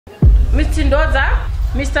Mr. Ndoza,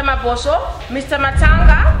 Mr. Maboso, Mr.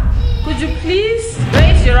 Matsanga, could you please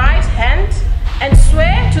raise your right hand and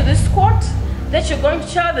swear to this court that you're going to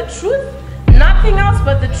tell the truth, nothing else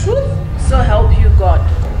but the truth, so help you God.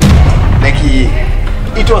 Like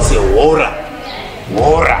it was a war.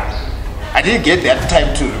 I didn't get that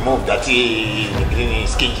time to remove that green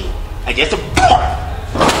skinky. I just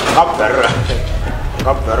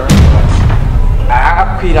cover.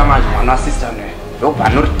 I quit my sister. No,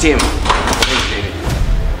 but not team.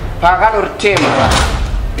 Pagan or team.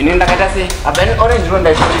 In the Catasi, a very orange run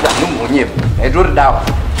that is no money. I drew it down.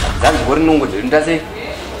 That's what no one does it.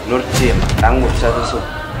 Not team. Language so.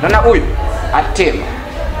 Nana, a team.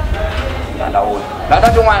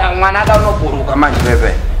 That's why I don't know who come and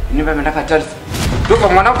baby. You never met a church. Look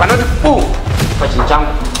for one of another fool. But you jump.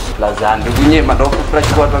 Plaza and the winnie, my dog, fresh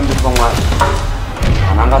water on the phone.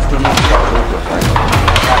 And I'm not still not.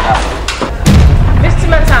 Mr.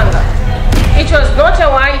 Matsanga, it was not a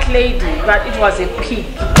white lady, but it was a pig.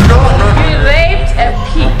 No. You raped a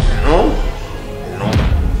pig. No.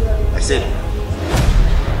 I said.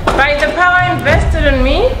 By the power invested in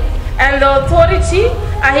me and the authority,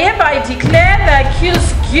 I hereby declare the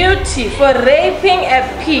accused guilty for raping a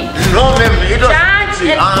pig. No, ma'am. Judge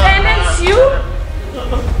and sentence you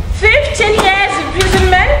 15 years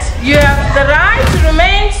imprisonment. You have the right to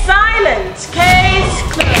remain silent. Case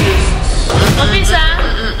closed. Officer.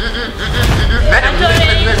 Madam,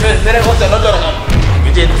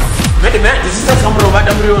 this is some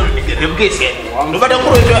Madam Rio.